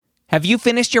Have you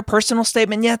finished your personal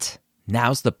statement yet?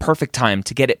 Now's the perfect time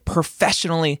to get it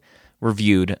professionally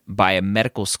reviewed by a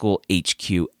medical school HQ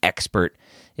expert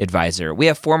advisor. We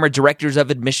have former directors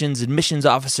of admissions, admissions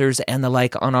officers, and the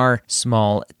like on our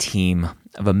small team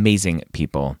of amazing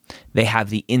people. They have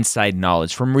the inside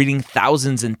knowledge from reading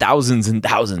thousands and thousands and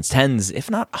thousands, tens, if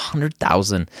not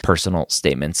 100,000 personal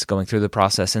statements, going through the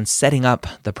process and setting up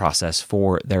the process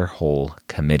for their whole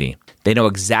committee. They know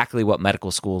exactly what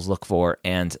medical schools look for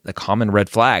and the common red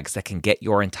flags that can get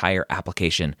your entire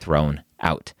application thrown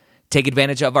out. Take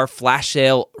advantage of our flash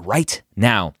sale right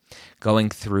now, going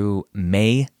through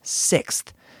May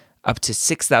 6th, up to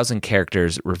 6,000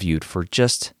 characters reviewed for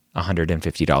just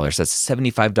 $150. That's a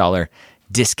 $75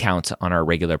 discount on our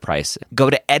regular price. Go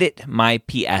to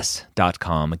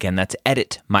editmyps.com. Again, that's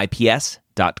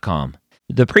editmyps.com.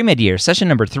 The Pre-Med Year, session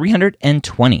number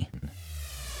 320.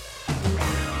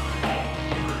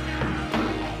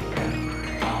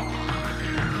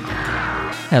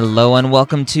 Hello and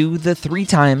welcome to the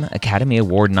 3-time Academy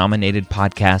Award nominated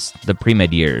podcast, The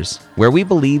Pre-Med Years, where we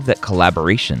believe that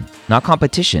collaboration, not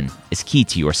competition, is key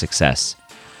to your success.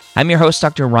 I'm your host,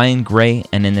 Dr. Ryan Gray,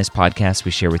 and in this podcast,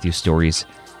 we share with you stories,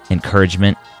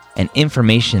 encouragement, and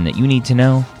information that you need to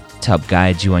know to help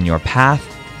guide you on your path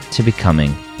to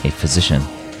becoming a physician.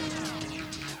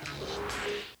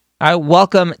 All right,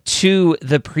 welcome to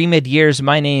the Pre-Med Years.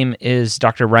 My name is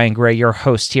Dr. Ryan Gray, your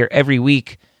host here every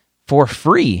week for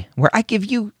free, where I give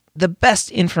you the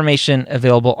best information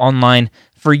available online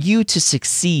for you to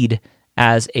succeed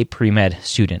as a pre-med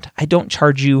student. I don't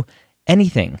charge you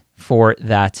anything for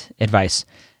that advice.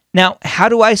 Now, how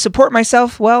do I support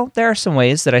myself? Well, there are some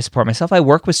ways that I support myself. I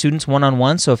work with students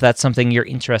one-on-one, so if that's something you're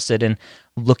interested in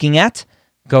looking at,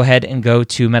 go ahead and go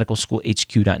to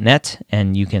medicalschoolhq.net,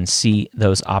 and you can see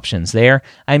those options there.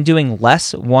 I'm doing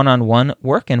less one-on-one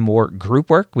work and more group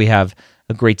work. We have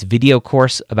a great video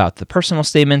course about the personal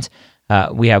statement.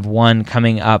 We have one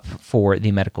coming up for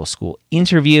the medical school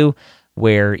interview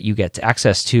where you get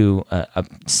access to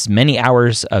many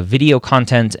hours of video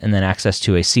content and then access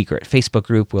to a secret Facebook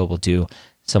group where we'll do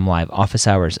some live office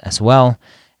hours as well.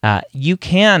 You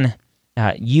can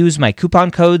use my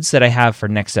coupon codes that I have for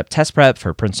Next Step Test Prep,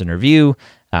 for Princeton Review,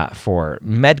 for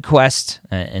MedQuest,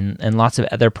 and lots of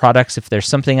other products. If there's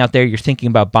something out there you're thinking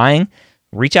about buying,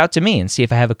 reach out to me and see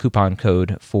if I have a coupon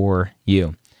code for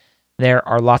you. There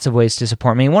are lots of ways to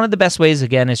support me. One of the best ways,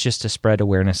 again, is just to spread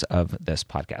awareness of this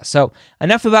podcast. So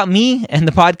enough about me and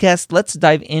the podcast. Let's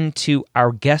dive into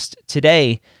our guest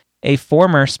today, a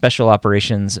former special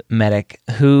operations medic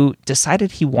who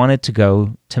decided he wanted to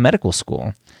go to medical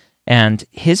school and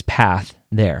his path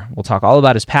there. We'll talk all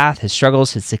about his path, his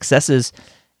struggles, his successes,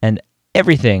 and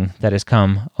everything that has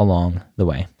come along the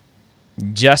way.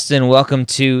 Justin, welcome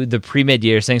to the Pre-Med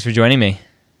Years. Thanks for joining me.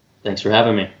 Thanks for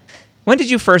having me. When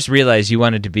did you first realize you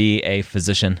wanted to be a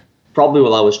physician? Probably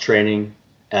while I was training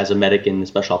as a medic in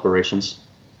special operations.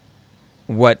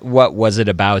 What was it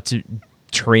about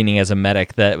training as a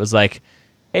medic that was like,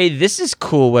 hey, this is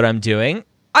cool what I'm doing.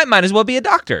 I might as well be a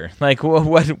doctor. Like,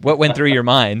 what went through your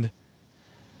mind?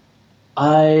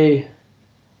 I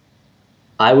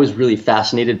was really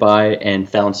fascinated by and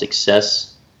found success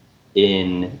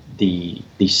in the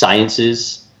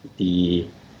sciences, the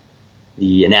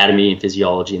anatomy and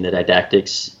physiology and the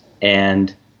didactics.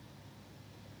 And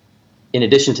in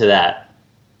addition to that,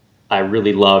 I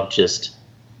really loved just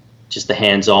the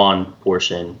hands-on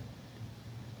portion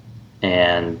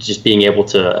and just being able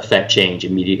to affect change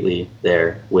immediately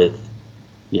there with,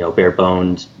 bare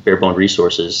boned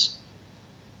resources.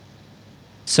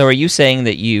 So are you saying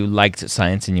that you liked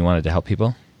science and you wanted to help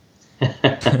people?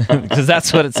 Because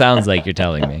that's what it sounds like you're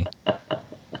telling me.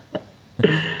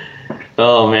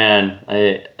 Oh man,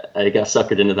 I got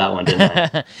suckered into that one, didn't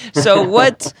I? So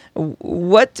what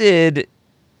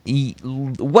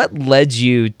led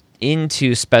you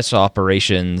into special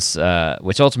operations,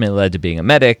 which ultimately led to being a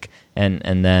medic,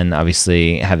 and then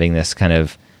obviously having this kind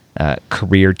of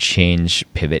career change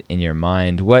pivot in your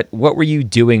mind? What were you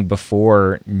doing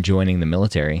before joining the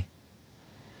military?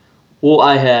 Well,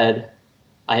 I had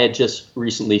just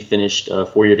recently finished a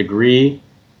 4-year degree,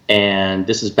 and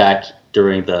this is back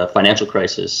during the financial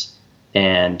crisis.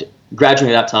 And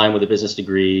graduating at that time with a business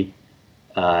degree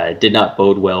did not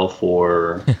bode well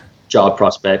for job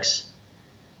prospects.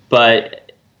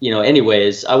 But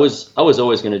anyways, I was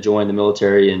always going to join the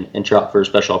military and try out for a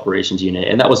special operations unit,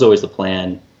 and that was always the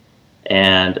plan.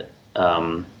 And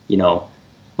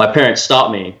my parents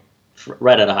stopped me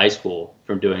right out of high school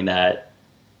from doing that.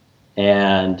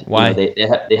 And why?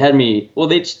 They had me. Well,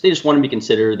 they just wanted me to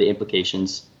consider the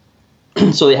implications.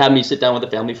 So they had me sit down with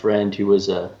a family friend who was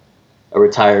a a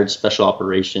retired special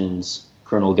operations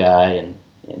colonel guy, and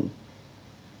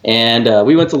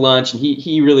we went to lunch, and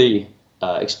he really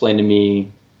explained to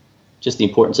me just the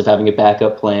importance of having a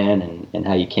backup plan, and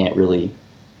how you can't really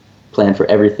plan for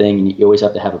everything, and you always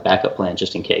have to have a backup plan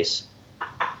just in case.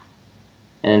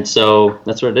 And so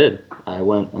that's what I did. I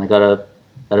went and I got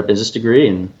a business degree,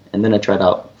 and then I tried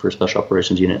out for a special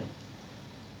operations unit.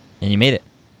 And you made it.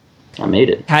 I made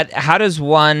it. How does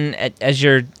one, as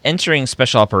you're entering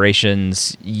special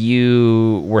operations,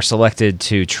 you were selected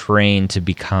to train to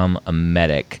become a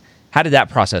medic. How did that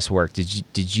process work?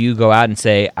 Did you go out and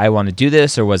say, I want to do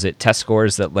this, or was it test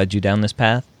scores that led you down this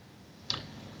path?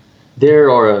 There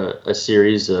are a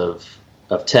series of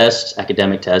tests,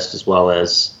 academic tests, as well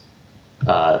as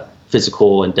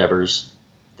physical endeavors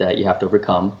that you have to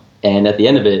overcome. And at the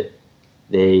end of it,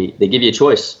 they give you a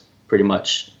choice, pretty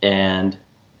much. And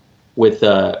with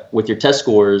your test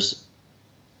scores,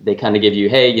 they kind of give you,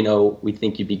 hey, we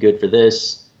think you'd be good for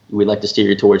this. We'd like to steer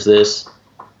you towards this.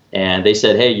 And they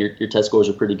said, hey, your test scores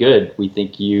are pretty good. We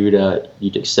think you'd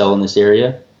excel in this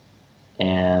area.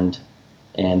 And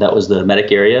that was the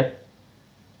medic area.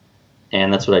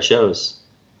 And that's what I chose.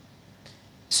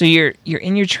 So you're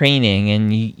in your training,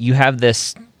 and you have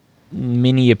this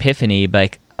mini epiphany,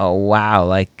 like, oh wow,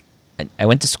 like I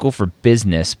went to school for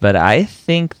business, but I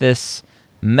think this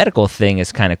medical thing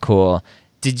is kind of cool.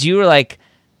 Did you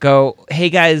go, hey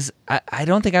guys, I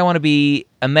don't think I want to be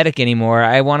a medic anymore.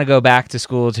 I want to go back to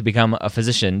school to become a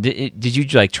physician. Did you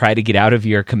try to get out of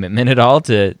your commitment at all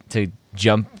to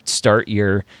jump start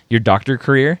your doctor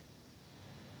career?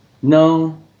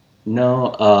 No.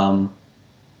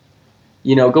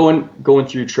 Going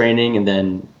through training and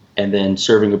then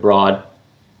serving abroad,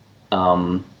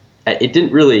 it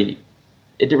didn't really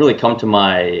come to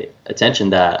my attention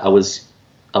that I was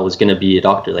going to be a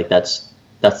doctor. Like that's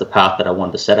the path that I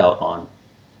wanted to set out on.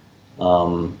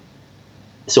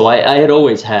 So I had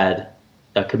always had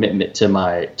a commitment to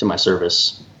my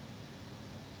service,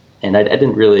 and I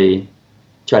didn't really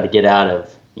try to get out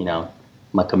of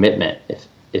my commitment.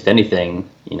 If anything,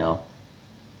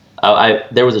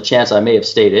 there was a chance I may have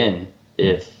stayed in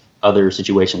if other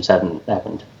situations hadn't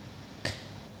happened.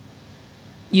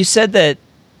 You said that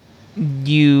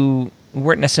you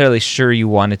weren't necessarily sure you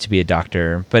wanted to be a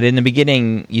doctor, but in the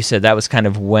beginning you said that was kind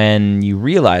of when you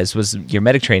realized, was your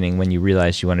medic training when you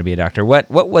realized you wanted to be a doctor. What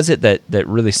was it that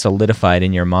really solidified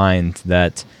in your mind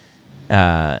that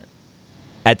at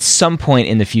some point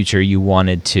in the future you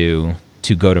wanted to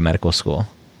go to medical school?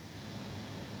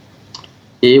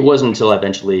 It wasn't until I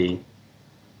eventually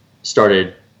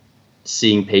started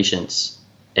seeing patients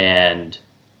and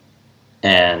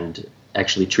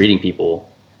actually treating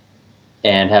people,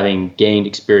 and having gained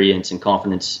experience and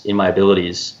confidence in my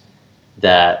abilities,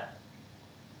 that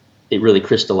it really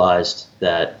crystallized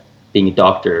that being a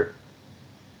doctor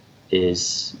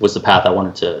was the path I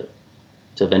wanted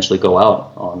to eventually go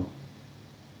out on.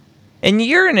 And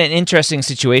you're in an interesting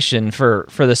situation for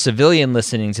the civilian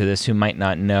listening to this who might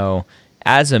not know.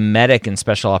 As a medic in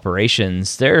special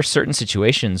operations, there are certain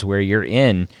situations where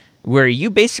where you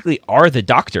basically are the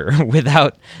doctor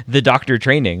without the doctor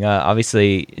training.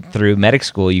 Obviously, through medic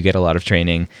school, you get a lot of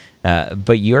training,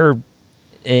 but you're,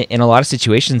 in a lot of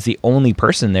situations, the only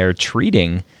person there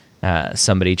treating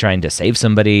somebody, trying to save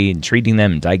somebody, treating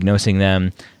them, diagnosing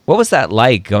them. What was that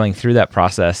like, going through that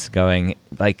process, going,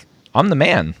 like, I'm the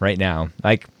man right now.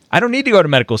 Like, I don't need to go to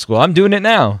medical school. I'm doing it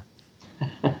now.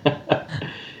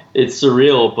 It's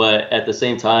surreal, but at the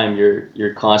same time,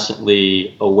 you're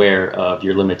constantly aware of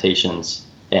your limitations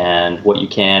and what you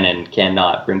can and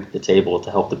cannot bring to the table to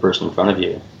help the person in front of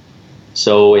you.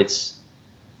 So it's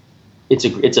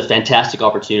a fantastic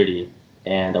opportunity,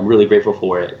 and I'm really grateful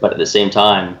for it. But at the same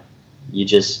time, you're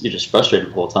just frustrated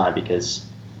the whole time because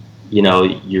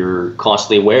you're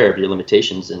constantly aware of your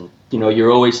limitations, and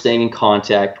you're always staying in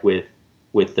contact with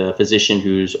the physician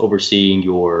who's overseeing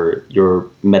your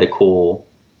medical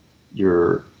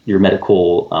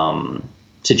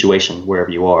situation wherever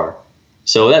you are.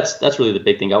 So that's really the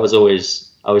big thing. I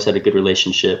always had a good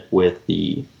relationship with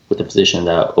the physician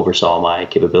that oversaw my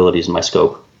capabilities and my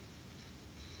scope.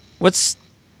 What's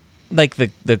like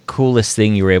the coolest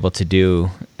thing you were able to do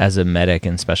as a medic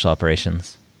in special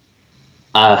operations?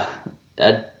 I'd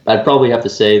probably have to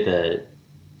say that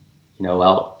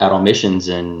out on missions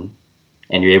and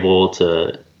you're able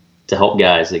to help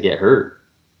guys that get hurt.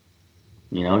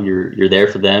 You're there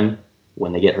for them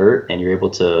when they get hurt, and you're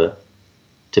able to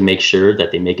make sure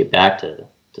that they make it back to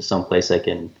some place that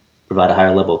can provide a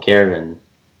higher level of care and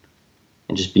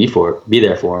just be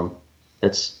there for them.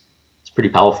 It's pretty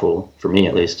powerful for me,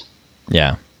 at least.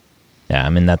 Yeah. I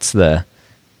mean, that's the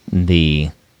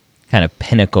kind of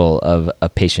pinnacle of a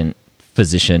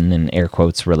patient-physician, in air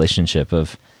quotes, relationship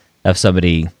of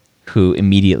somebody who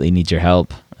immediately needs your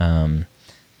help, and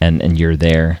you're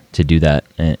there to do that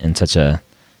in such an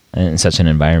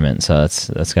environment. So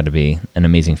that's got to be an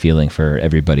amazing feeling for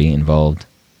everybody involved.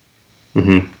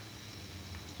 Mm-hmm.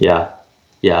 Yeah.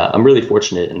 I'm really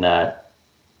fortunate in that.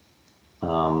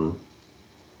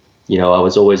 I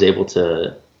was always able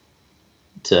to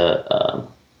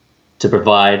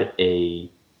provide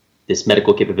this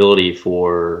medical capability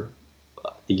for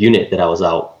the unit that I was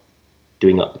out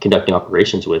conducting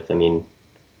operations with. I mean,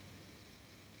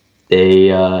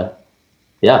 I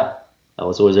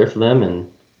was always there for them,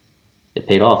 and it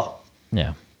paid off.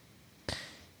 Yeah.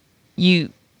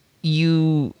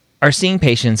 You are seeing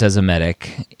patients as a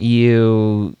medic.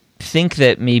 You think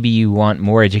that maybe you want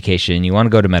more education, you want to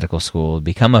go to medical school,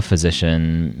 become a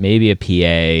physician, maybe a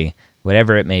PA,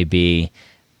 whatever it may be,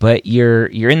 but you're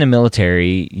in the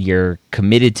military, you're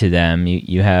committed to them,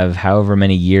 you have however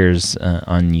many years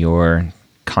on your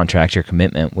contract, your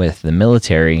commitment with the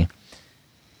military.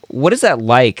 What is that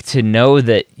like to know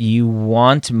that you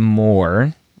want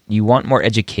more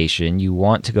education, you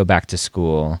want to go back to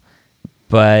school,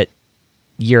 but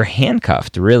you're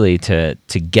handcuffed really to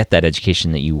get that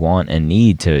education that you want and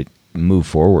need to move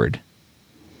forward?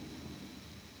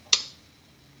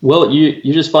 Well,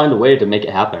 you just find a way to make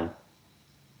it happen.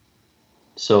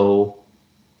 So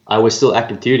I was still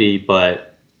active duty,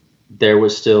 but there were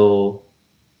still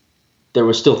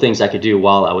things I could do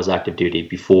while I was active duty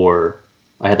before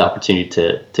I had the opportunity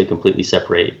to completely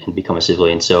separate and become a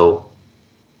civilian. So,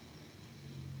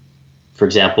 for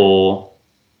example,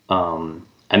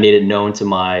 I made it known to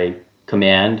my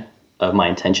command of my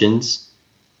intentions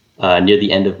near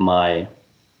the end of my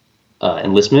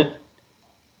enlistment,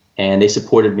 and they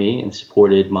supported me and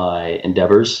supported my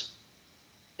endeavors,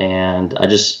 and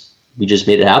we just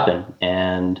made it happen.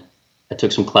 And I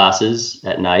took some classes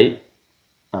at night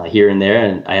here and there,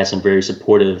 and I had some very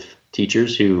supportive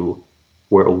teachers who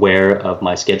were aware of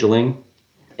my scheduling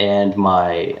and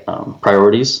my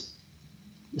priorities,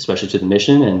 especially to the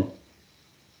mission,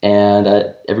 and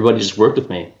everybody just worked with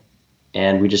me,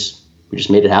 and we just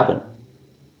made it happen.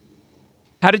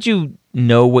 How did you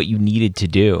know what you needed to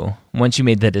do once you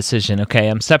made that decision? Okay,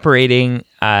 I'm separating.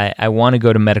 I want to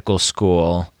go to medical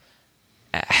school.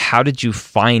 How did you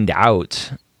find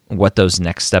out what those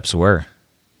next steps were?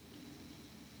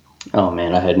 Oh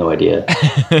man, I had no idea.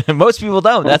 Most people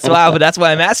don't. That's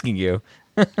why I'm asking you.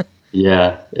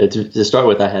 Yeah, to start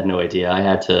with, I had no idea. I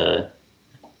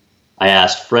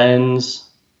asked friends.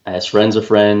 I asked friends of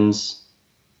friends.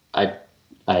 I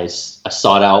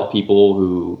sought out people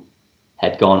who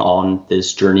had gone on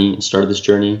this journey and started this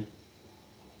journey.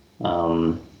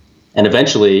 And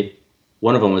eventually,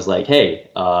 one of them was like, "Hey,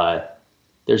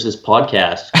 there's this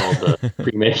podcast called the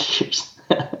Pre-Med Years."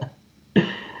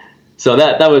 So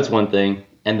that was one thing.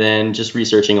 And then just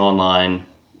researching online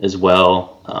as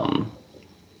well,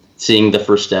 seeing the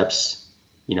first steps,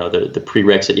 the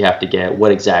prereqs that you have to get,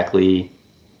 which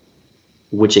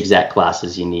exact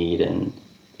classes you need, and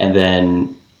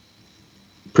then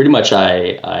pretty much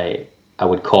I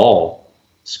would call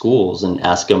schools and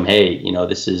ask them, hey,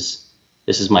 this is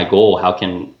my goal.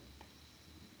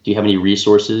 Do you have any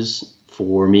resources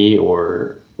for me,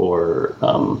 or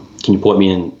can you point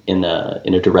me in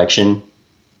a direction?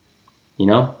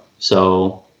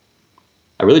 So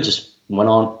I really just went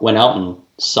out and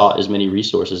sought as many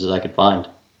resources as I could find.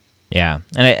 Yeah,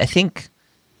 and I think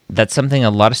that's something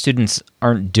a lot of students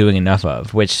aren't doing enough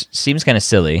of, which seems kind of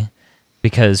silly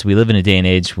because we live in a day and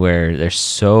age where there's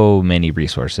so many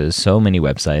resources, so many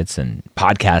websites and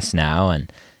podcasts now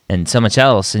and so much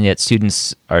else, and yet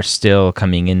students are still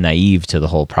coming in naive to the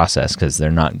whole process because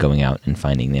they're not going out and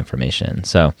finding the information.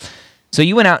 So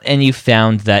you went out and you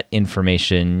found that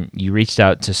information, you reached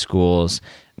out to schools.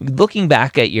 Looking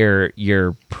back at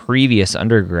your previous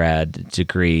undergrad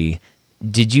degree,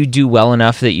 did you do well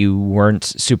enough that you weren't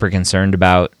super concerned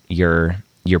about your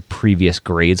previous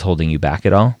grades holding you back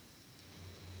at all?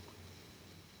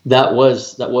 That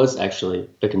was actually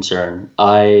a concern.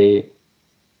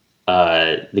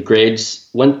 The grades,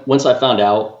 once I found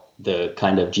out the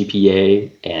kind of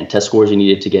GPA and test scores you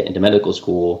needed to get into medical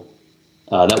school,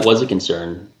 that was a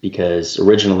concern because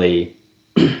originally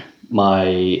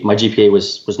my GPA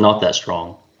was not that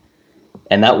strong,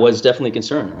 and that was definitely a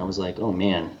concern. I was like, oh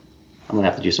man, I'm gonna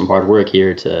have to do some hard work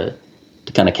here to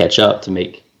kind of catch up to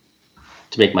make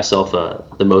myself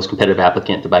the most competitive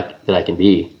applicant that I can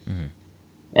be. Mm-hmm.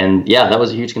 And yeah, that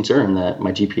was a huge concern that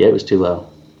my GPA was too low,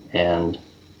 and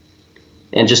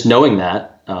just knowing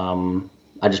that,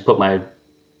 I just put my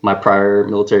prior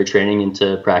military training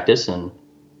into practice and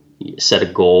set a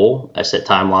goal, I set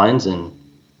timelines, and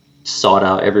sought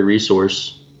out every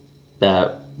resource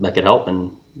that could help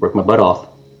and work my butt off.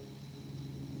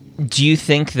 Do you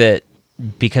think that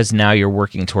because now you're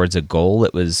working towards a goal,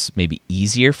 it was maybe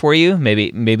easier for you?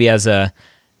 Maybe as a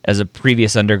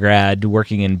previous undergrad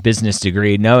working in business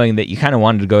degree, knowing that you kind of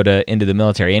wanted to go into the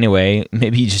military anyway,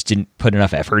 maybe you just didn't put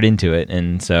enough effort into it,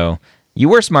 and so you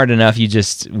were smart enough, you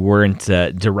just weren't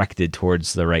directed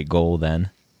towards the right goal then.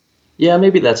 Yeah,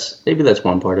 maybe that's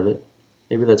one part of it.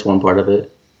 Maybe that's one part of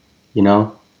it. You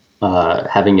know,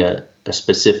 having a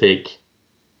specific,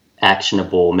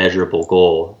 actionable, measurable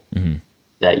goal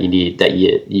that you need, that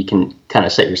you can kind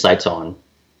of set your sights on.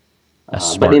 A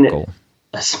smart goal.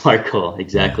 A smart goal,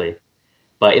 exactly. Yeah.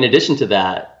 But in addition to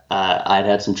that, I'd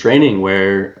had some training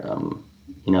where,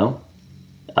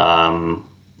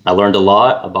 I learned a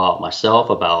lot about myself,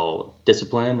 about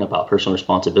discipline, about personal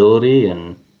responsibility,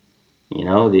 and, you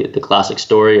know, the classic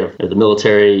story of the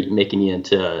military making you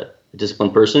into a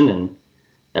disciplined person. And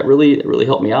that really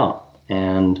helped me out.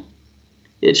 And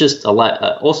it's just a lot,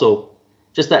 also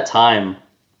just that time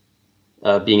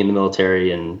being in the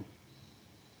military and,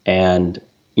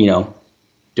 you know,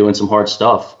 doing some hard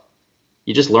stuff.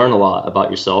 You just learn a lot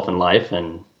about yourself and life,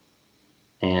 and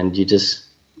you just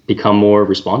become more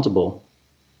responsible.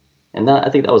 And I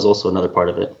think that was also another part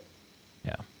of it.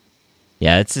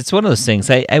 Yeah, it's one of those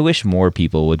things. I wish more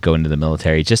people would go into the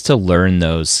military just to learn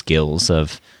those skills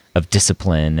of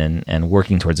discipline and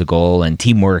working towards a goal and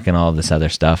teamwork and all of this other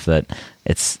stuff that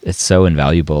it's so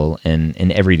invaluable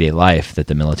in everyday life that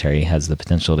the military has the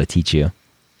potential to teach you.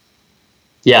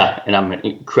 Yeah, and I'm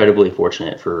incredibly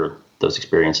fortunate for those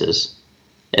experiences.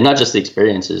 And not just the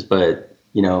experiences, but,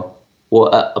 you know, well,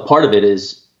 a part of it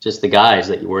is just the guys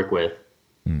that you work with.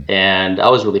 And I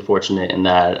was really fortunate in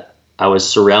that I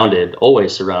was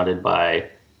always surrounded by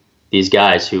these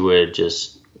guys who would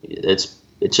it's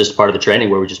just part of the training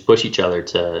where we just push each other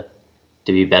to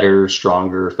be better,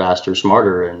 stronger, faster,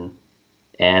 smarter,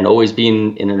 and always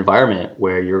being in an environment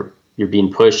where you're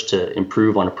being pushed to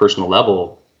improve on a personal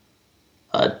level,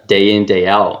 day in, day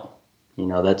out. You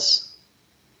know,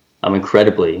 I'm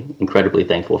incredibly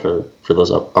thankful for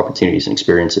those opportunities and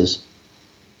experiences.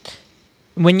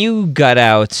 When you got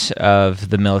out of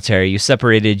the military, you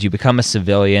separated, you become a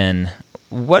civilian.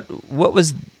 What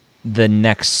was the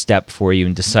next step for you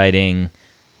in deciding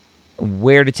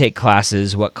where to take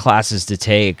classes, what classes to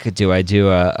take? Do I do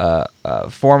a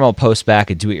formal post-bac,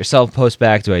 a do-it-yourself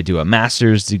post-bac? Do I do a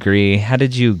master's degree? How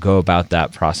did you go about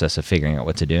that process of figuring out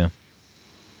what to do?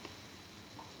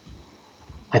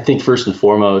 I think first and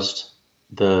foremost,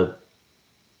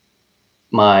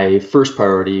 my first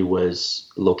priority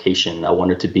was location. I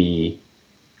wanted to be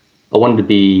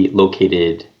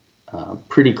located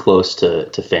pretty close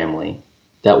to family.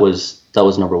 That was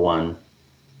number one.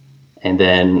 And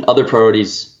then other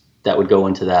priorities that would go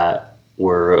into that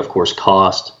were, of course,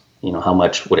 cost. You know, how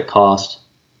much would it cost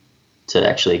to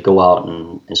actually go out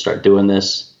and start doing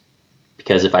this?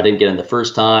 Because if I didn't get in the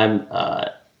first time,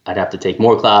 I'd have to take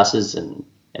more classes, and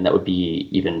that would be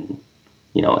even,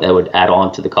 you know, that would add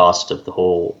on to the cost of the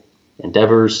whole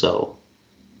endeavor. So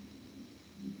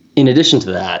in addition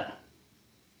to that,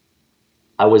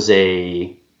 I was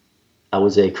a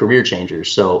career changer.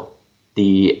 So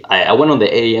I went on the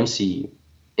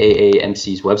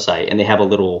AAMC's website, and they have a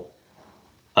little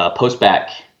post-bac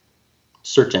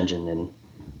search engine. And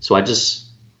so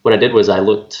what I did was I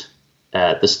looked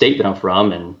at the state that I'm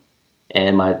from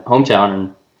and my hometown,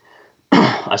 and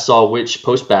I saw which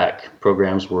post-bac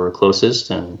programs were closest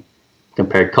and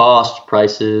compared cost,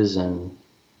 prices, and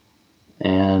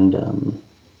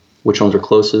which ones were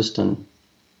closest, and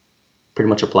pretty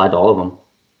much applied to all of them.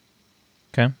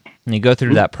 Okay. And you go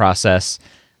through that process.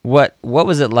 What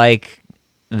was it like,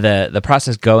 the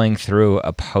process going through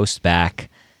a post-bac,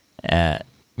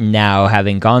 now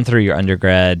having gone through your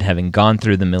undergrad, having gone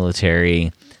through the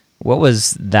military? What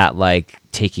was that like,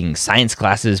 taking science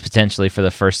classes potentially for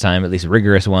the first time, at least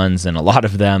rigorous ones, and a lot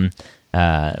of them?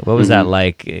 What was that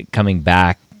like, coming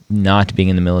back, not being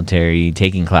in the military,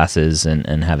 taking classes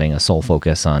and having a sole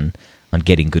focus on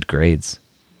getting good grades?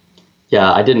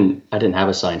 Yeah, I didn't have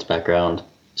a science background.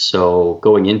 So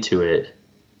going into it,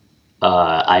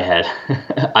 I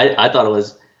thought I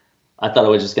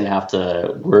was just going to have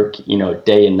to work, you know,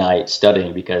 day and night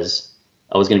studying, because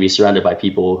I was going to be surrounded by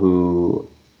people who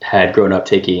had grown up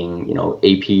taking, you know,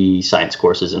 AP science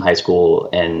courses in high school,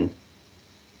 and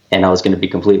I was going to be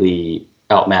completely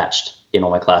outmatched in all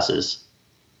my classes.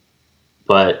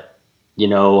 But, you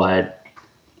know,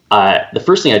 the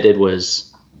first thing I did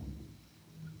was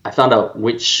I found out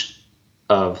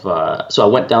so I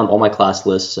went down all my class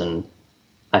lists, and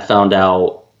I found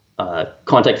out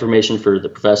contact information for the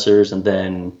professors, and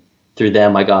then through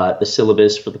them I got the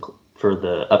syllabus for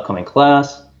the upcoming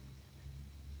class.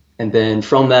 And then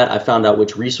from that, I found out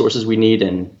which resources we need,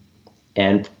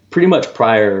 and pretty much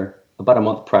about a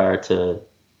month prior to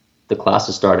the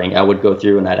classes starting, I would go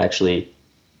through and I'd actually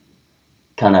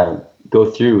kind of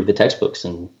go through the textbooks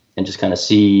and just kind of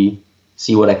see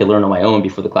what I could learn on my own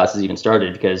before the classes even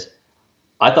started, because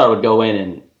I thought I would go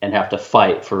in and have to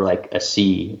fight for like a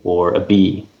C or a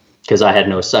B, because I had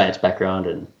no science background,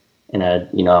 and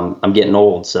I'm getting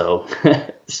old, so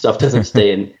stuff doesn't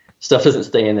stay in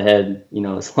the head,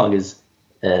 as long as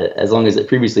it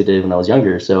previously did when I was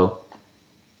younger. So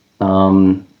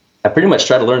I pretty much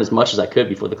tried to learn as much as I could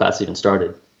before the class even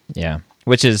started. Yeah,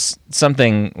 which is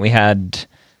something we had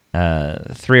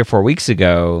 3 or 4 weeks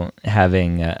ago,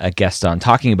 having a guest on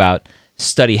talking about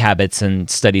study habits and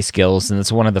study skills, and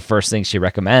it's one of the first things she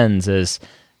recommends is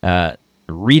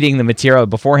reading the material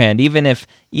beforehand. Even if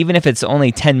it's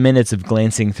only 10 minutes of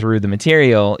glancing through the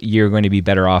material, you're going to be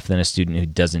better off than a student who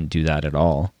doesn't do that at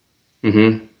all.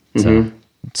 Mm-hmm. Mm-hmm.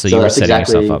 So you were setting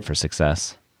yourself up for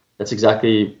success. That's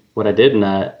exactly what I did,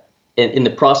 and in the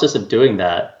process of doing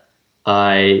that,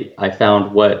 I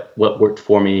found what worked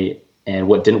for me and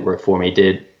what didn't work for me.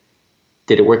 Did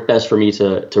it work best for me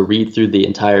to read through the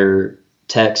entire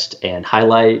text and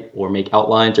highlight or make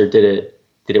outlines, or did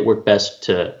it work best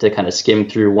to kind of skim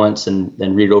through once and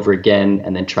then read it over again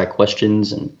and then try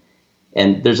questions,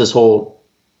 and there's this whole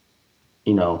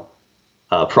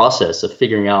process of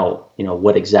figuring out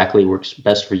what exactly works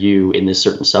best for you in this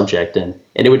certain subject, and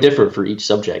it would differ for each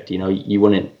subject. You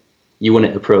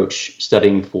wouldn't approach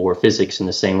studying for physics in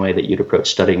the same way that you'd approach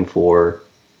studying for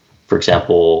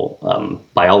example,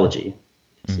 biology.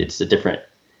 It's a different,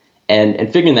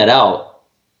 and figuring that out,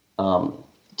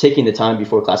 taking the time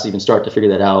before classes even start to figure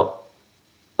that out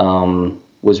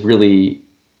was really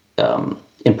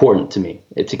important to me.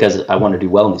 It's because I want to do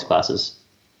well in these classes.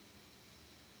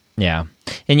 Yeah.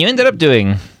 And you ended up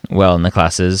doing well in the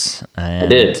classes. I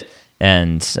did.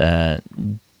 And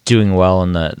doing well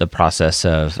in the process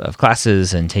of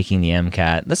classes and taking the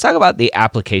MCAT. Let's talk about the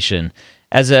application.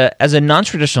 As a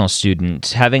non-traditional student,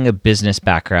 having a business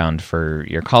background for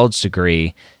your college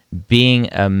degree, being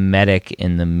a medic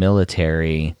in the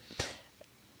military,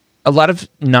 a lot of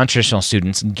non-traditional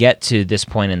students get to this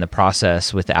point in the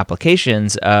process with the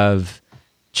applications of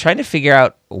trying to figure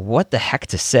out what the heck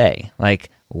to say. Like,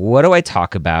 what do I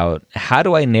talk about? How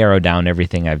do I narrow down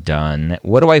everything I've done?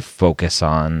 What do I focus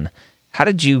on? How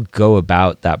did you go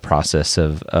about that process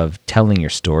of telling your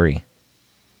story?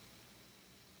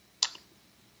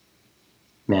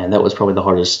 Man, that was probably the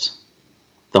hardest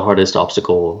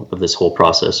obstacle of this whole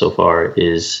process so far,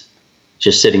 is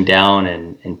just sitting down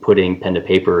and putting pen to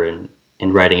paper and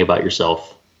writing about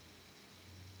yourself.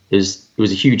 It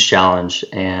was a huge challenge,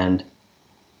 and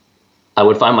I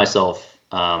would find myself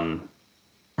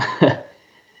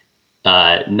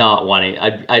not wanting.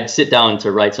 I'd sit down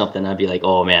to write something, I'd be like,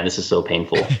 oh man, this is so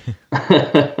painful.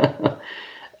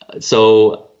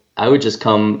 So I would just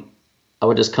come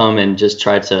and just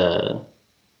try to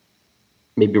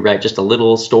maybe write just a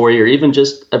little story, or even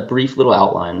just a brief little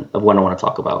outline of what I want to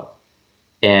talk about.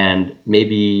 And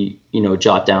maybe,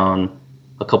 jot down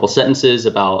a couple sentences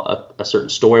about a certain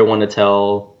story I want to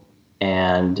tell,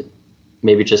 and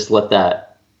maybe just let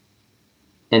that,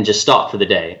 and just stop for the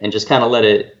day and just kind of let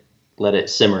it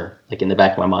simmer, like in the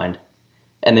back of my mind,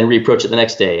 and then reapproach it the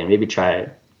next day and maybe try a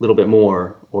little bit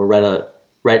more, or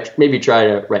maybe try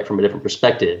to write from a different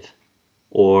perspective.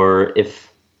 Or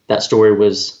if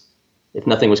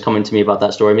nothing was coming to me about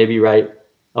that story, maybe write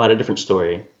about a different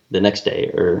story the next day,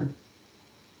 or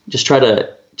just try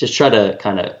to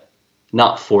kind of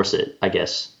not force it, I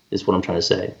guess, is what I'm trying to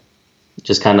say.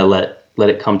 Just kind of let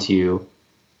it come to you.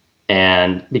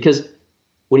 And because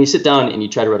when you sit down and you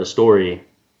try to write a story,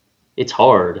 it's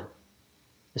hard,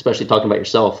 especially talking about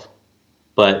yourself.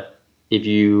 But if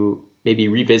you maybe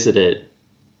revisit it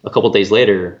a couple days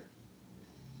later,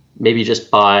 maybe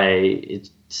just by it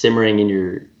simmering in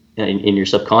your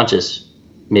subconscious,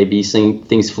 maybe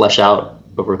things flesh out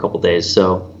over a couple days.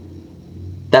 So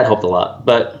that helped a lot.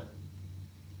 But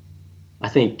I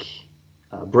think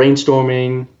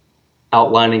brainstorming,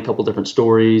 outlining a couple different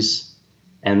stories,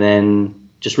 and then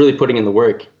just really putting in the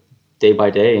work day by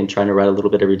day and trying to write a little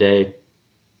bit every day.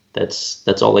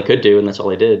 That's all I could do, and that's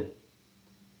all I did.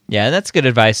 Yeah, that's good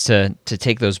advice to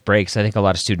take those breaks. I think a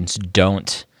lot of students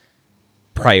don't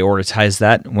prioritize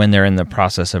that when they're in the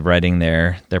process of writing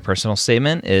their personal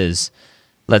statement. Is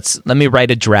let me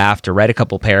write a draft or write a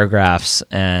couple paragraphs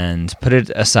and put it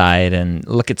aside and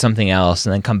look at something else,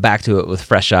 and then come back to it with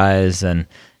fresh eyes and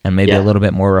and maybe Yeah. a little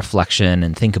bit more reflection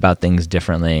and think about things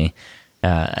differently.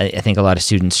 I think a lot of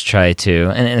students try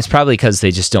to, and it's probably because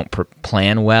they just don't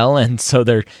plan well, and so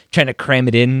they're trying to cram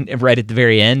it in right at the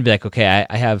very end, be like, okay,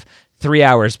 I have 3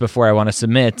 hours before I want to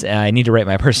submit, and I need to write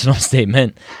my personal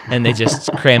statement, and they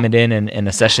just cram it in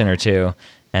a session or two,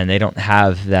 and they don't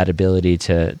have that ability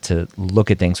to look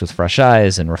at things with fresh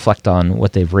eyes and reflect on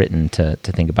what they've written to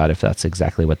think about if that's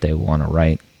exactly what they want to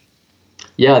write.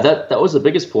 Yeah, that was the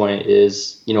biggest point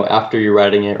is, after you're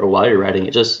writing it or while you're writing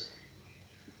it, just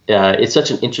it's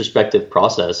such an introspective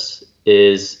process.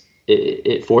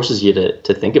 It forces you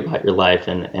to think about your life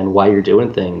and why you're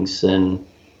doing things and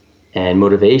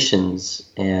motivations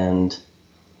and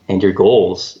your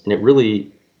goals. And it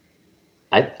really,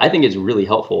 I think it's really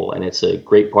helpful, and it's a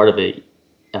great part of it.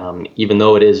 Even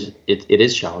though it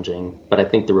is challenging, but I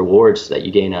think the rewards that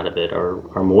you gain out of it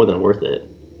are more than worth it.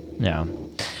 Yeah.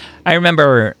 I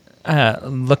remember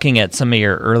looking at some of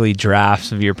your early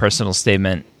drafts of your personal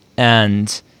statement,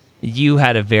 and you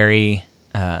had a very,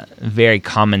 very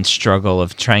common struggle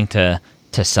of trying to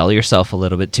sell yourself a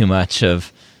little bit too much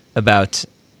about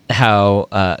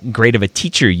how great of a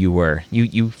teacher you were.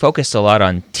 You focused a lot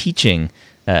on teaching,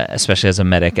 especially as a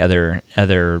medic,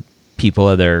 other people,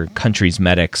 other countries'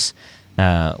 medics,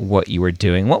 what you were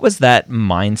doing. What was that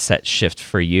mindset shift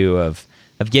for you of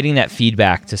getting that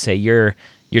feedback to say you're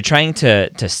trying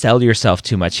to sell yourself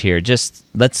too much here? Just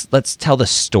let's tell the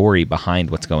story behind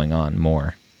what's going on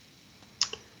more.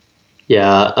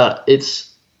 Yeah,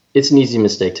 it's an easy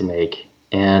mistake to make,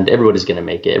 and everybody's going to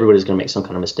make it. Everybody's going to make some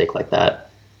kind of mistake like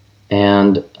that.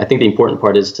 And I think the important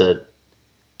part is to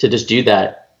just do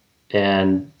that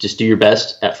and just do your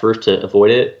best at first to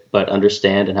avoid it, but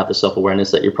understand and have the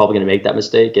self-awareness that you're probably going to make that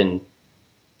mistake, and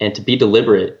to be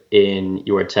deliberate in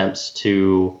your attempts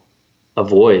to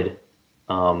avoid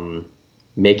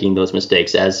making those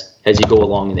mistakes as you go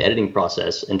along in the editing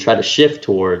process, and try to shift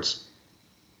towards,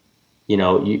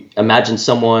 you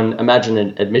imagine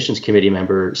an admissions committee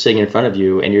member sitting in front of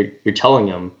you, and you're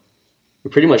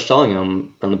pretty much telling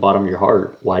them from the bottom of your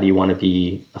heart, why do you want to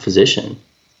be a physician?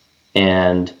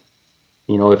 And,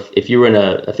 if you were in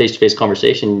a face-to-face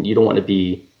conversation, you don't want to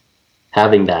be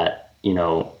having that,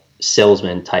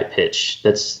 salesman type pitch.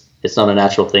 It's not a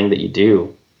natural thing that you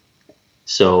do.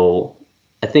 So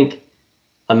I think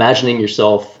imagining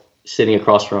yourself sitting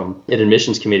across from an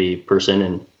admissions committee person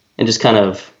and just kind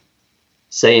of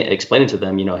explaining to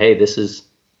them, hey, this is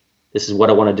what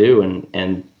I want to do,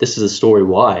 and this is the story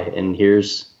why, and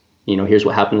here's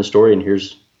what happened in the story, and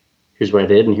here's what I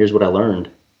did, and here's what I learned.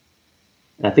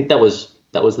 And I think that was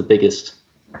the biggest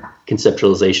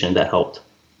conceptualization that helped.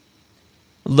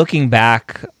 Looking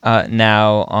back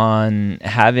now on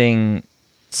having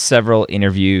several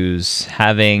interviews,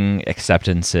 having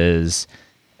acceptances,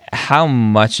 how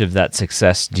much of that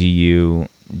success do you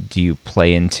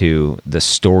play into the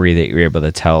story that you're able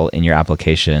to tell in your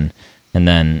application, and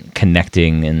then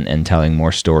connecting and telling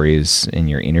more stories in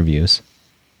your interviews?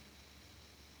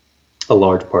 A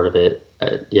large part of it,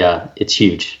 it's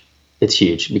huge. It's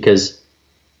huge because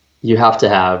you have to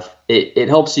have it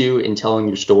helps you in telling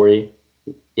your story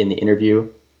in the interview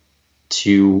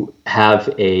to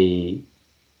have a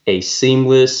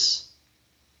seamless,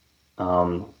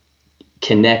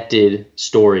 connected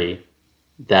story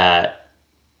that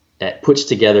puts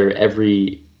together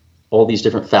all these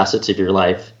different facets of your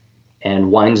life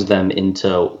and winds them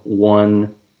into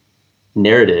one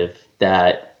narrative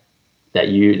that's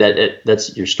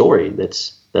your story.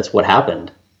 That's what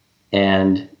happened.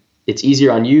 And it's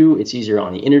easier on you. It's easier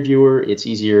on the interviewer. It's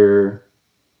easier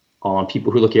on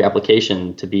people who look at your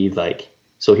application to be like,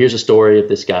 so here's a story of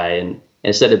this guy. And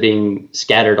instead of being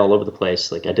scattered all over the place,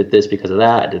 like I did this because of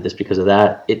that, I did this because of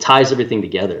that, it ties everything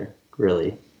together,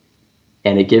 really.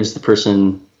 And it gives the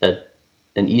person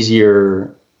an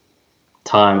easier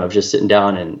time of just sitting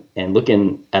down and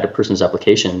looking at a person's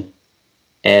application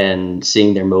and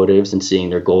seeing their motives and seeing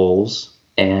their goals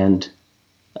and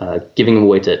giving them a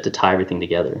way to tie everything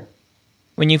together.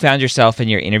 When you found yourself in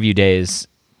your interview days,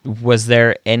 was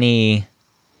there any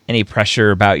pressure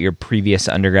about your previous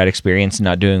undergrad experience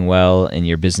not doing well in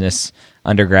your business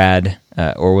undergrad,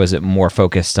 or was it more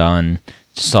focused on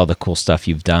just all the cool stuff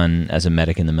you've done as a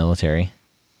medic in the military?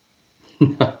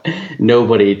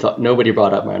 Nobody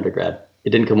brought up my undergrad. It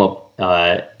didn't come up.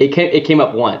 It came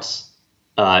up once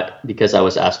because I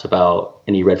was asked about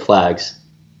any red flags,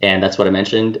 and that's what I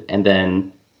mentioned. And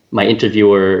then my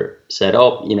interviewer said,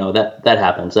 "Oh, that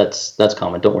happens. That's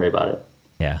common. Don't worry about it."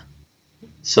 Yeah.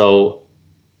 So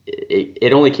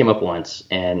it only came up once,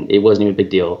 and it wasn't even a big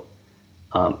deal.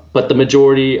 But the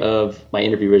majority of my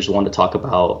interviewers want to talk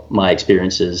about my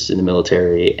experiences in the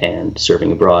military and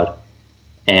serving abroad.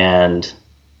 And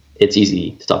it's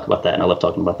easy to talk about that, and I love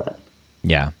talking about that.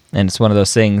 Yeah, and it's one of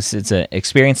those things, it's an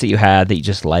experience that you had that you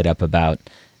just light up about.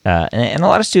 And a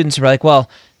lot of students are like, well,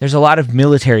 there's a lot of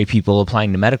military people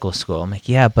applying to medical school. I'm like,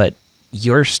 yeah, but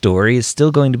your story is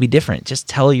still going to be different. Just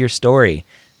tell your story,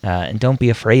 and don't be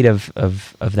afraid of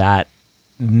that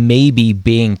maybe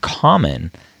being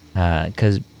common,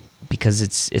 because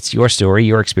it's your story,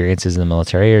 your experiences in the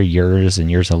military are yours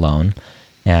and yours alone.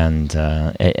 And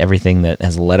everything that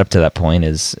has led up to that point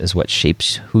is what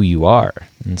shapes who you are.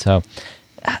 And so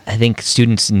I think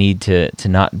students need to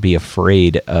not be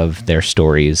afraid of their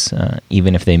stories,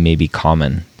 even if they may be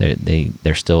common.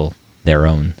 They're still their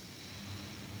own.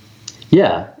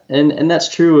 Yeah, and that's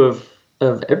true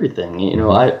of everything. You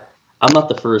know, I'm not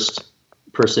the first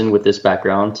person with this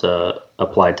background to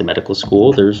apply to medical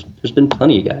school. There's been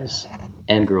plenty of guys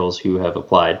and girls who have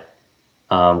applied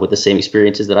with the same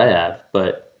experiences that I have,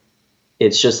 but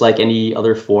it's just like any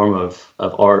other form of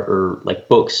art, or like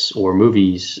books or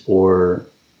movies or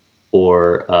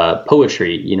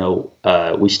poetry. You know,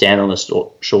 we stand on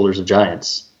the shoulders of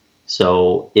giants.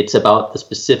 So it's about the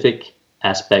specific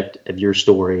aspect of your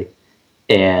story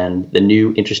and the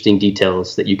new interesting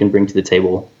details that you can bring to the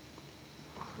table.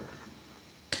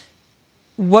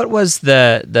 What was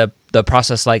the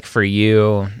process like for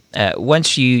you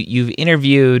once you've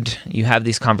interviewed, you have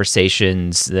these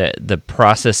conversations, the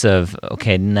process of,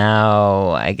 okay, now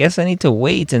I guess I need to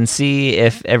wait and see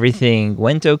if everything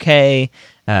went okay?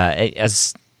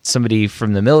 As somebody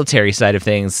from the military side of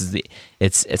things,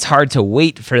 it's hard to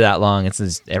wait for that long.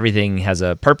 Everything has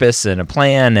a purpose and a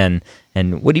plan,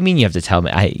 and what do you mean you have to tell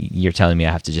me? You're telling me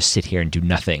I have to just sit here and do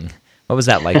nothing? What was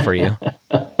that like for you?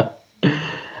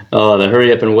 Oh, the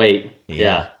hurry up and wait.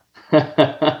 Yeah.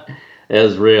 It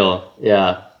was real.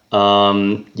 Yeah.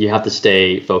 You have to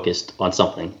stay focused on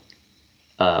something.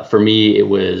 For me, it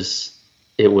was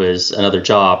another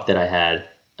job that I had.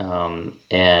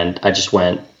 And I just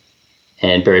went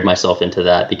and buried myself into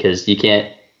that, because you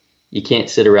can't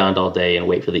sit around all day and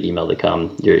wait for the email to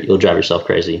come. You'll drive yourself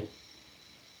crazy.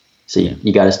 So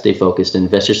you got to stay focused and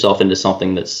invest yourself into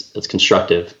something that's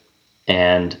constructive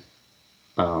and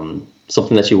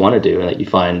something that you want to do and that you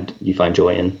find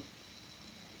joy in.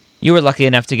 You were lucky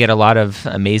enough to get a lot of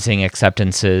amazing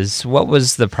acceptances. What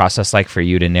was the process like for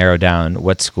you to narrow down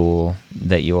what school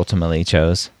that you ultimately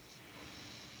chose?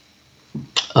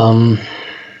 Again,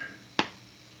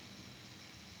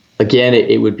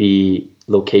 it would be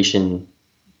location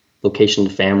to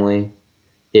family.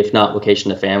 If not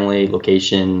location to family,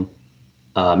 location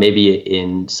maybe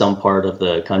in some part of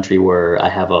the country where I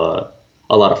have a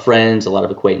lot of friends, a lot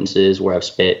of acquaintances, where I've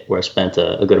spent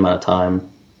a good amount of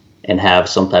time and have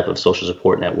some type of social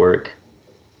support network.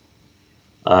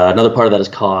 Another part of that is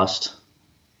cost,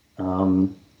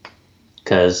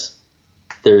 because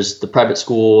there's the private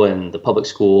school and the public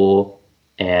school,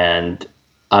 and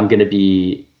I'm going to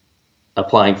be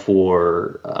applying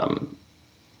for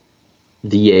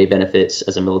VA benefits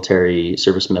as a military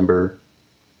service member,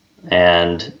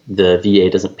 and the VA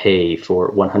doesn't pay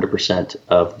for 100%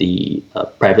 of the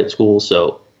private school.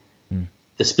 So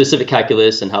the specific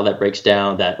calculus and how that breaks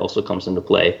down, that also comes into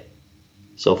play.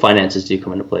 So finances do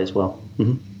come into play as well.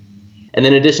 Mm-hmm. And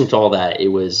then in addition to all that, it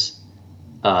was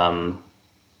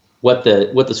what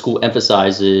the school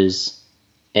emphasizes,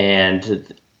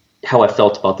 and how I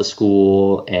felt about the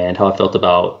school, and how I felt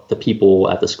about the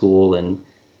people at the school, and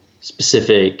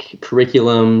specific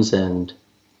curriculums, and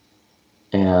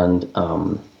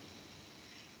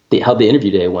how the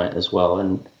interview day went as well,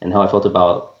 and how I felt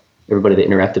about everybody they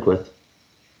interacted with.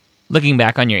 Looking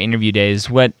back on your interview days,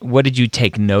 what did you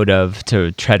take note of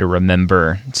to try to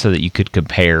remember so that you could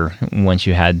compare once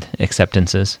you had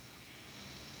acceptances?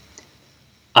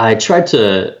 I tried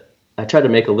to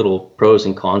make a little pros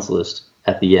and cons list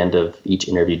at the end of each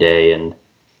interview day, and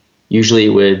usually it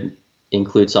would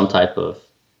include some type of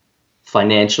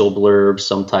financial blurb,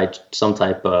 some type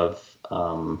of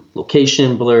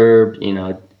location blurb. You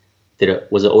know,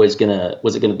 was it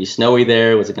gonna be snowy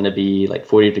there? Was it gonna be like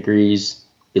 40 degrees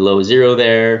below zero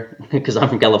there? Because I'm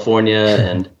from California,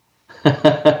 and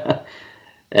but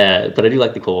I do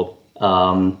like the cold.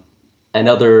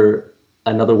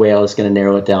 Another way I was going to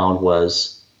narrow it down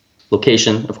was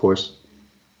location, of course,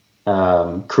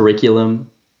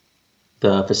 curriculum,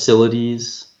 the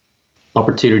facilities,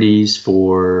 opportunities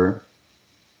for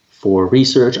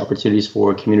research, opportunities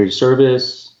for community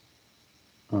service,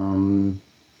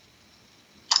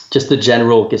 just the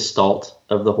general gestalt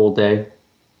of the whole day.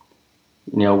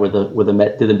 You know,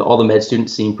 all the med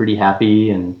students seem pretty happy,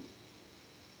 and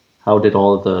How did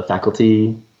all of the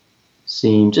faculty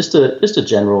seem? Just a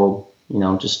general,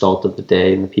 gestalt of the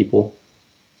day and the people.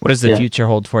 What does the future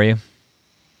hold for you?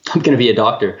 I'm going to be a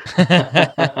doctor.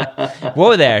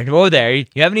 Whoa there. You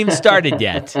haven't even started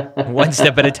yet. One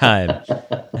step at a time.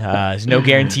 There's no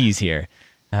guarantees here.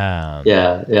 I'm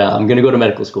going to go to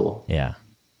medical school. Yeah,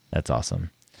 that's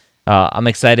awesome. I'm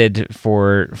excited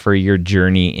for your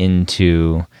journey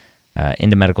into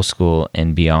medical school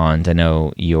and beyond. I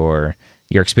know your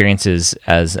experiences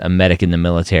as a medic in the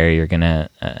military are going to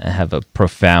have a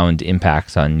profound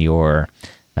impact on your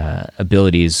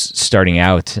abilities starting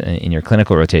out in your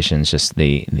clinical rotations. Just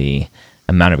the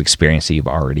amount of experience that you've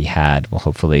already had will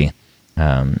hopefully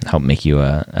help make you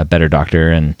a better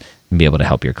doctor and be able to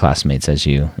help your classmates as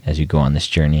you go on this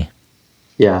journey.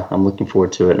 Yeah, I'm looking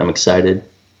forward to it, and I'm excited.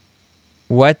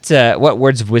 What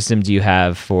words of wisdom do you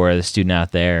have for the student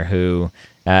out there who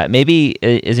maybe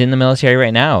is in the military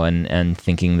right now and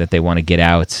thinking that they want to get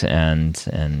out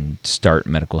and start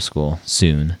medical school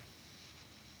soon?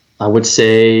 I would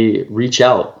say reach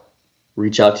out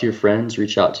to your friends,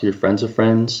 reach out to your friends of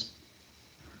friends.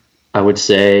 I would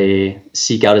say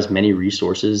seek out as many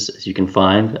resources as you can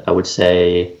find. I would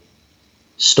say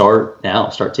start now,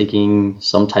 start taking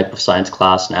some type of science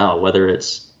class now, whether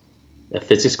it's a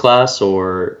physics class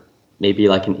or maybe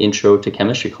like an intro to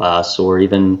chemistry class or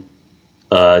even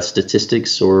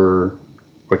statistics or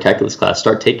calculus class.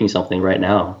 Start taking something right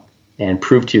now and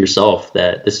prove to yourself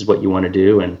that this is what you want to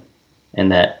do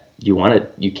and that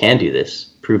you can do this.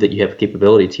 Prove that you have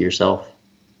capability to yourself.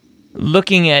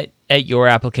 Looking at your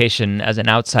application as an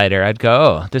outsider, I'd go,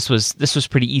 oh, this was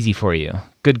pretty easy for you.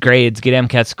 Good grades, good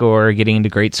MCAT score, getting into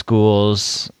great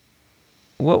schools.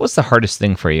 What was the hardest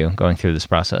thing for you going through this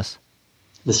process?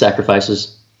 The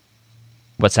sacrifices.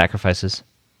 What sacrifices?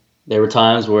 There were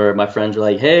times where my friends were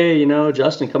like, hey,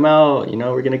 Justin, come out.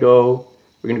 We're going to go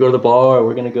to the bar, or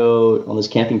we're going to go on this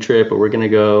camping trip, or we're going to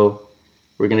go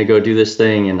do this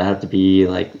thing. And I have to be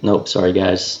like, nope, sorry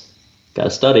guys, got to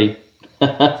study.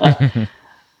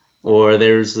 Or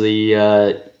there's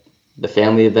the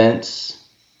family events,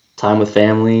 time with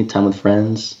family, time with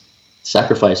friends,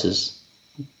 sacrifices,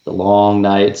 the long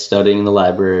nights studying in the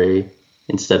library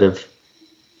instead of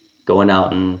going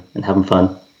out and having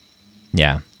fun.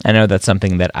 Yeah. I know that's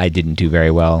something that I didn't do very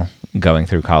well going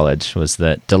through college, was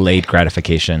the delayed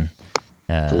gratification.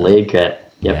 Delayed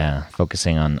grat. Yep. Yeah,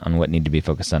 focusing on what needed to be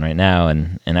focused on right now.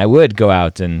 And I would go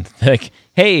out and like,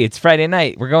 hey, it's Friday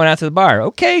night. We're going out to the bar.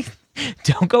 Okay,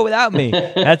 don't go without me.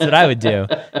 That's what I would do.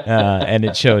 And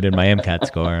it showed in my MCAT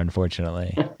score,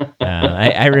 unfortunately.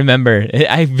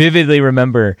 I vividly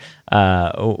remember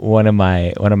one of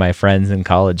my friends in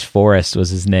college, Forrest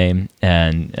was his name,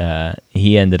 and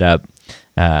he ended up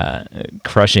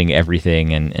crushing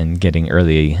everything and getting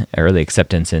early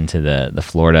acceptance into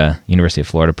the University of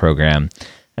Florida program.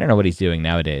 I don't know what he's doing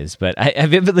nowadays, but I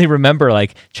vividly remember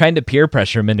like trying to peer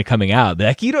pressure him into coming out. Be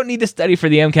like, you don't need to study for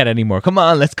the MCAT anymore. Come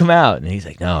on, let's come out. And he's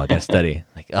like, no, I gotta study.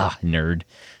 Like, nerd.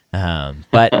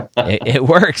 But it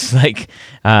works. Like,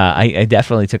 I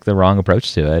definitely took the wrong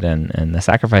approach to it, and the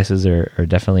sacrifices are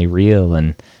definitely real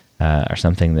and are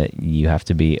something that you have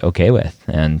to be okay with.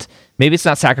 And maybe it's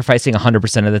not sacrificing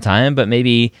 100% of the time, but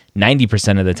maybe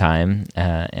 90% of the time,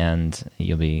 and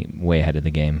you'll be way ahead of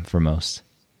the game for most.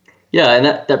 Yeah, and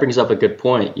that brings up a good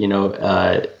point.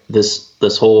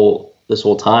 This whole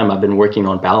time I've been working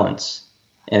on balance,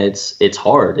 and it's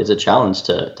hard. It's a challenge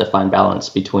to find balance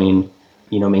between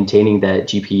maintaining that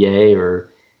GPA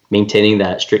or maintaining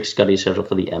that strict study schedule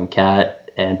for the MCAT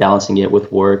and balancing it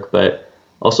with work, but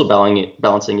also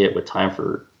balancing it with time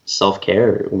for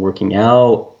self-care, working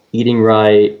out, eating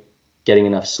right, getting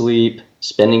enough sleep,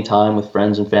 spending time with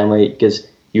friends and family, because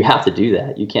you have to do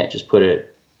that. You can't just put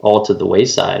it all to the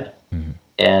wayside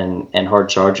and hard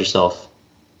charge yourself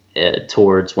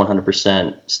towards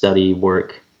 100% study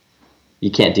work.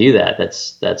 You can't do that.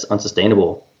 That's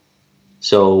unsustainable.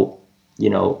 So,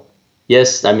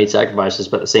 yes, I made sacrifices,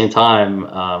 but at the same time,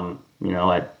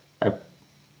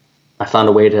 I found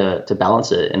a way to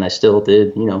balance it, and I still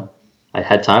did. I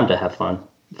had time to have fun.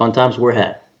 Fun times were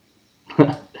had.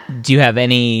 Do you have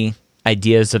any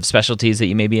ideas of specialties that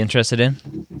you may be interested in?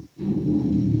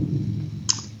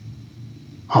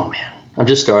 Oh man, I'm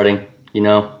just starting.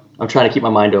 I'm trying to keep my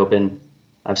mind open.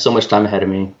 I have so much time ahead of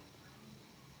me.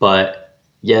 But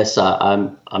yes,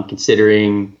 I'm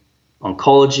considering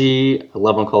oncology. I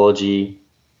love oncology.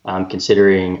 I'm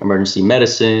considering emergency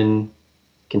medicine.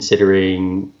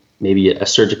 Considering maybe a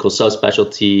surgical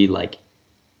subspecialty like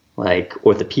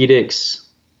orthopedics.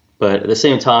 But at the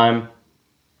same time,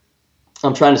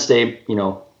 I'm trying to stay,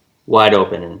 wide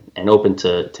open and open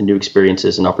to new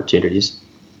experiences and opportunities.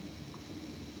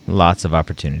 Lots of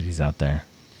opportunities out there.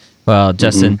 Well,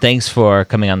 Justin, thanks for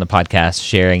coming on the podcast,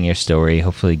 sharing your story,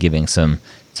 hopefully giving some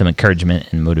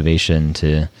encouragement and motivation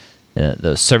to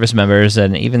those service members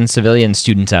and even civilian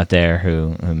students out there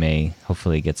who may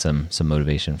hopefully get some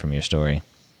motivation from your story.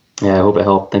 Yeah, I hope it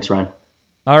helped. Thanks, Ryan.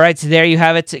 All right, so there you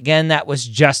have it. Again, that was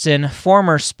Justin,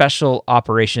 former Special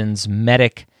Operations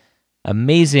medic.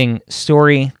 Amazing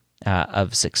story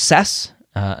of success,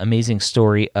 amazing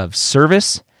story of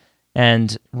service,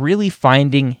 and really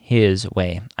finding his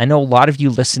way. I know a lot of you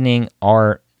listening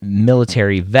are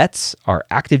military vets, are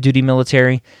active duty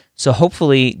military, so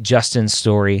hopefully Justin's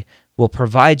story will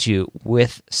provide you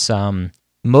with some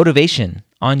motivation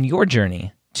on your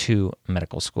journey to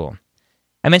medical school.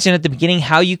 I mentioned at the beginning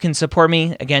how you can support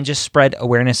me. Again, just spread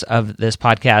awareness of this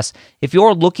podcast. If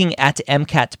you're looking at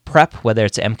MCAT prep, whether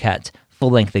it's MCAT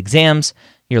full-length exams,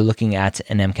 you're looking at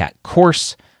an MCAT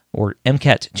course, or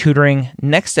MCAT tutoring,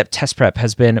 Next Step Test Prep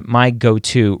has been my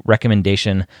go-to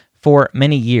recommendation for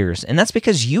many years. And that's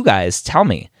because you guys tell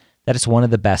me that it's one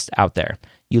of the best out there.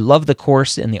 You love the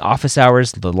course in the office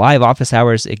hours, the live office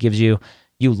hours it gives you.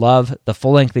 You love the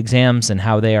full-length exams and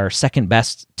how they are second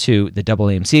best to the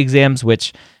AAMC exams,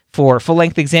 which for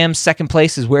full-length exams, second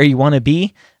place is where you want to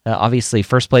be. Obviously,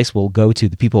 first place will go to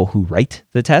the people who write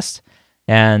the test,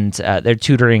 and their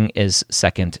tutoring is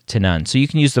second to none. So you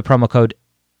can use the promo code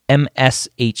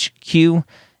MSHQ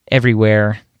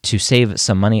everywhere to save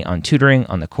some money on tutoring,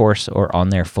 on the course, or on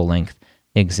their full-length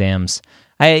exams.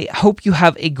 I hope you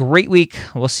have a great week.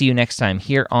 We'll see you next time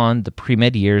here on the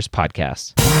Pre-Med Years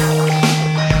podcast.